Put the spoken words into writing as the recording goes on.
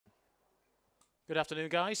Good afternoon,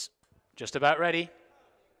 guys. Just about ready.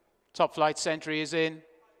 Top flight sentry is in.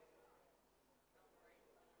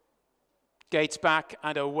 Gates back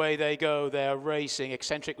and away they go. They're racing.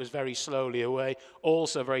 Eccentric was very slowly away.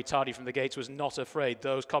 Also very tardy from the gates, was not afraid.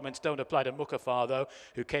 Those comments don't apply to Mukaafah, though,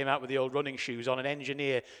 who came out with the old running shoes on. An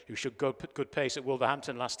engineer who should go put good pace at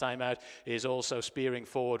Wolverhampton last time out is also spearing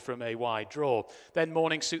forward from a wide draw. Then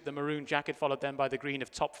Morning Suit, the maroon jacket, followed then by the green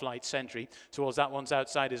of Top Flight Sentry. Towards that one's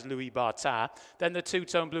outside is Louis Bartat. Then the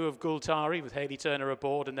two-tone blue of Gultari with Hayley Turner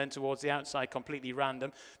aboard, and then towards the outside, completely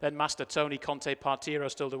random. Then Master Tony Conte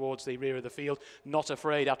Partiro still towards the rear of the field. Not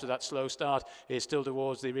afraid after that slow start, is still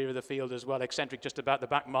towards the rear of the field as well. Eccentric just about the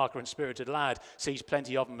back marker, and Spirited Lad sees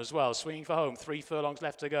plenty of them as well. Swinging for home, 3 furlongs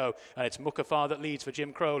left to go, and it's Mukaafah that leads for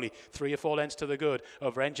Jim Crowley. 3 or 4 lengths to the good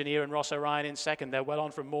over Engineer and Ross Orion in second. They're well on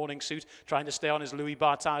from Morning Suit, trying to stay on as Louis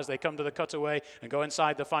Bartat as they come to the cutaway and go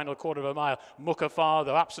inside the final quarter of a mile. Mukaafah,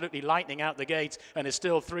 though, absolutely lightning out the gates, and is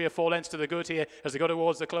still 3 or 4 lengths to the good here as they go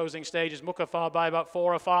towards the closing stages. Mukaafah by about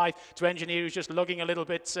 4 or 5 to Engineer, who's just lugging a little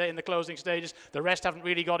bit in the closing stages. The rest haven't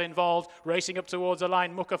really got involved. Racing up towards the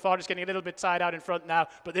line. Mukaafah is getting a little bit tired out in front now,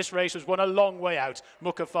 but this race was won a long way out.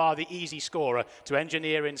 Mukaafah, the easy scorer, to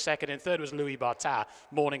Engineer in second. In third was Louis Bartat.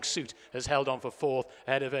 Morning Suit has held on for fourth,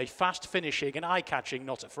 ahead of a fast finishing and eye-catching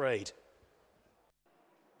Not Afraid.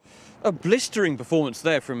 A blistering performance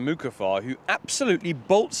there from Mukaafah, who absolutely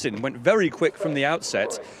bolts in, went very quick from the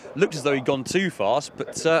outset. Looked as though he'd gone too fast,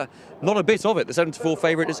 but not a bit of it. The 7-4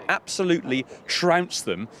 favourite has absolutely trounced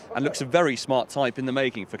them and looks a very smart type in the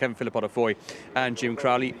making for Kevin Philippart De Foy and Jim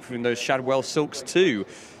Crowley from those Shadwell Silks too.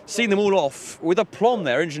 Seen them all off with aplomb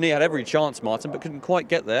there. Engineer had every chance, Martin, but couldn't quite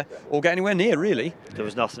get there or get anywhere near, really. There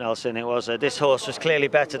was nothing else in it, was there? This horse was clearly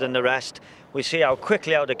better than the rest. We see how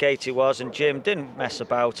quickly out the gate he was, and Jim didn't mess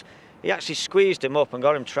about. He actually squeezed him up and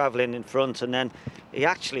got him travelling in front, and then he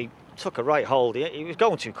actually took a right hold. He was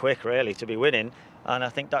going too quick, really, to be winning, and I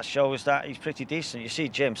think that shows that he's pretty decent. You see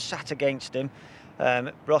Jim sat against him.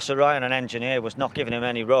 Ross Orion, an Engineer, was not giving him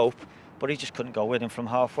any rope, but he just couldn't go with him from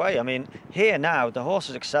halfway. I mean, here now, the horse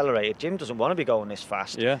has accelerated. Jim doesn't want to be going this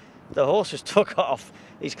fast. Yeah. The horse has took off.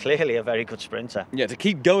 He's clearly a very good sprinter. Yeah, to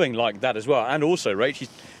keep going like that as well. And also, Rach, he's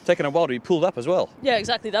taken a while to be pulled up as well. Yeah,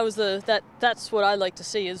 exactly. That's what I like to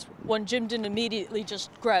see, is when Jim didn't immediately just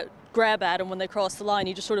grab at him when they crossed the line,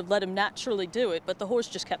 he just sort of let him naturally do it, but the horse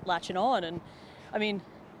just kept latching on. And I mean,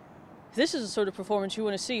 this is the sort of performance you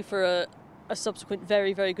want to see for a subsequent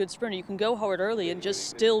very, very good sprinter. You can go hard early and just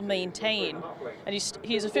still maintain. And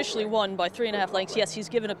he's officially won by 3.5 lengths. Yes, he's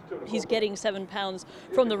getting £7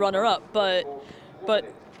 from the runner-up, but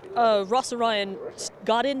Ross Orion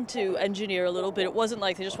got into Engineer a little bit. It wasn't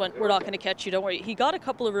like they just went, "We're not going to catch you, don't worry." He got a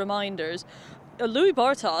couple of reminders. Louis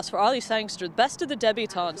Bartas, for Ali Sangster, best of the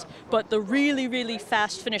debutants, but the really, really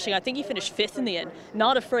fast finishing. I think he finished 5th in the end.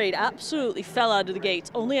 Not Afraid absolutely fell out of the gates,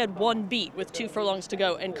 only had 1 beat with 2 furlongs to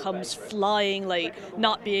go, and comes flying late,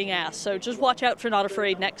 not being asked. So just watch out for Not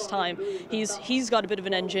Afraid next time. He's got a bit of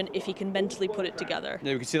an engine if he can mentally put it together.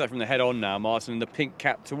 Yeah, we can see that from the head on now, Martin. The pink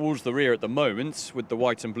cap towards the rear at the moment with the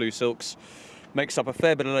white and blue silks makes up a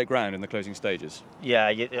fair bit of late ground in the closing stages. Yeah,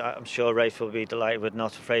 I'm sure Rafe will be delighted with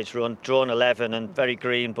Not Afraid's run. Drawn 11 and very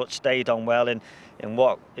green, but stayed on well in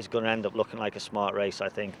what is going to end up looking like a smart race, I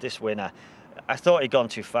think. This winner, I thought he'd gone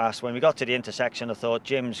too fast. When we got to the intersection, I thought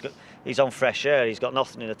he's on fresh air. He's got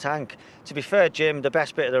nothing in the tank. To be fair, Jim, the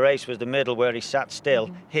best bit of the race was the middle where he sat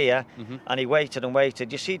still here, and he waited and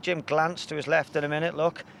waited. You see Jim glance to his left in a minute,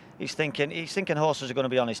 look. He's thinking horses are going to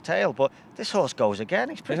be on his tail, but this horse goes again.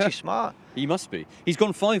 He's pretty smart. He must be. He's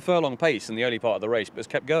gone 5 furlong pace in the early part of the race, but has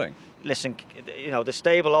kept going. Listen, you know, the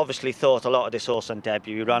stable obviously thought a lot of this horse on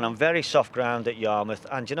debut. He ran on very soft ground at Yarmouth,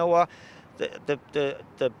 and you know what?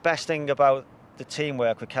 The best thing about the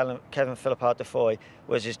teamwork with Kevin Philippart De Foy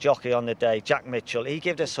was his jockey on the day, Jack Mitchell. He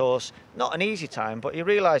gave this horse not an easy time, but he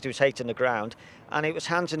realised he was hating the ground, and it was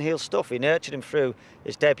hands and heels stuff. He nurtured him through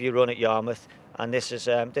his debut run at Yarmouth. And this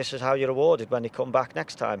is how you're rewarded when they come back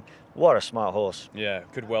next time. What a smart horse. Yeah,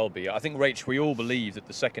 could well be. I think, Rach, we all believe that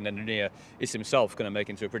the second Engineer is himself going to make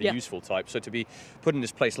into a pretty useful type. So to be put in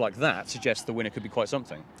this place like that suggests the winner could be quite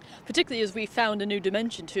something. Particularly as we found a new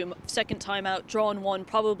dimension to him. Second time out, drawn 1,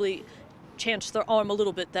 probably chanced their arm a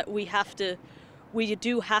little bit that we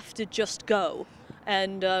do have to just go.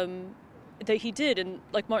 And he did, and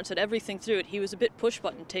like Martin said, everything through it. He was a bit push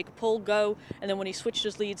button, take a pull, go, and then when he switched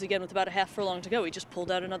his leads again with about a half furlong to go, he just pulled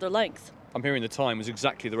out another length. I'm hearing the time was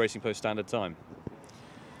exactly the Racing Post standard time.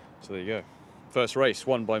 So there you go. First race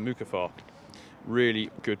won by Mukaafah. Really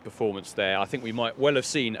good performance there. I think we might well have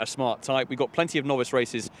seen a smart type. We've got plenty of novice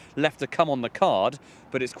races left to come on the card,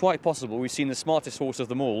 but it's quite possible we've seen the smartest horse of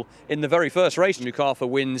them all in the very first race. Mukaafah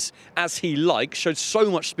wins as he likes, showed so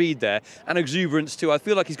much speed there and exuberance too. I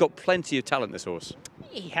feel like he's got plenty of talent, this horse.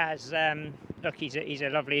 He has. Look, he's a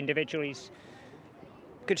lovely individual. He's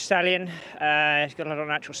a good stallion. He's got a lot of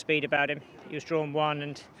natural speed about him. He was drawn 1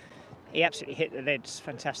 and he absolutely hit the lids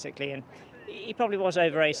fantastically. And he probably was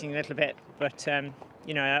over-racing a little bit, but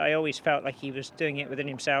you know, I always felt like he was doing it within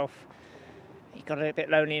himself. He got a little bit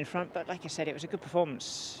lonely in front, but like I said, it was a good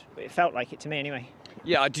performance. It felt like it to me anyway.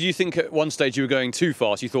 Yeah, did you think at one stage you were going too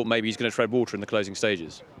fast? You thought maybe he's going to tread water in the closing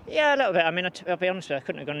stages? Yeah, a little bit. I mean, I'll be honest with you, I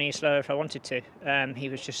couldn't have gone any slower if I wanted to. He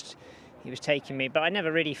was taking me, but I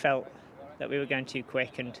never really felt that we were going too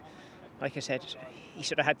quick. And like I said, he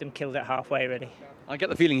sort of had them killed at halfway, really. I get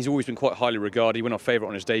the feeling he's always been quite highly regarded. He went off favourite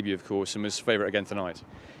on his debut, of course, and was favourite again tonight.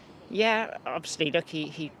 Yeah, obviously, look,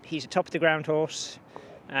 he's a top-of-the-ground horse.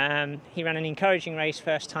 He ran an encouraging race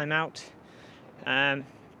first time out.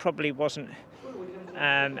 Probably wasn't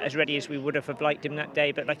as ready as we would have liked him that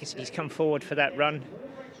day, but like I said, he's come forward for that run.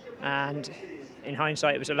 And in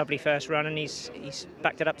hindsight, it was a lovely first run, and he's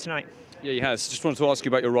backed it up tonight. Yeah, he has. Just wanted to ask you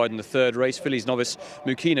about your ride in the third race. Filly's novice,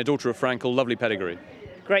 Mukina, daughter of Frankel, lovely pedigree.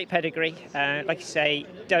 Great pedigree. Like you say,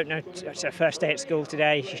 don't know, it's her first day at school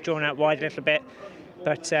today. She's drawn out wide a little bit.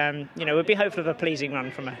 But, you know, we'll be hopeful of a pleasing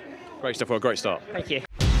run from her. Great stuff, well, great start. Thank you.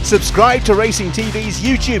 Subscribe to Racing TV's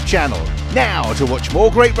YouTube channel now to watch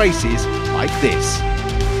more great races like this.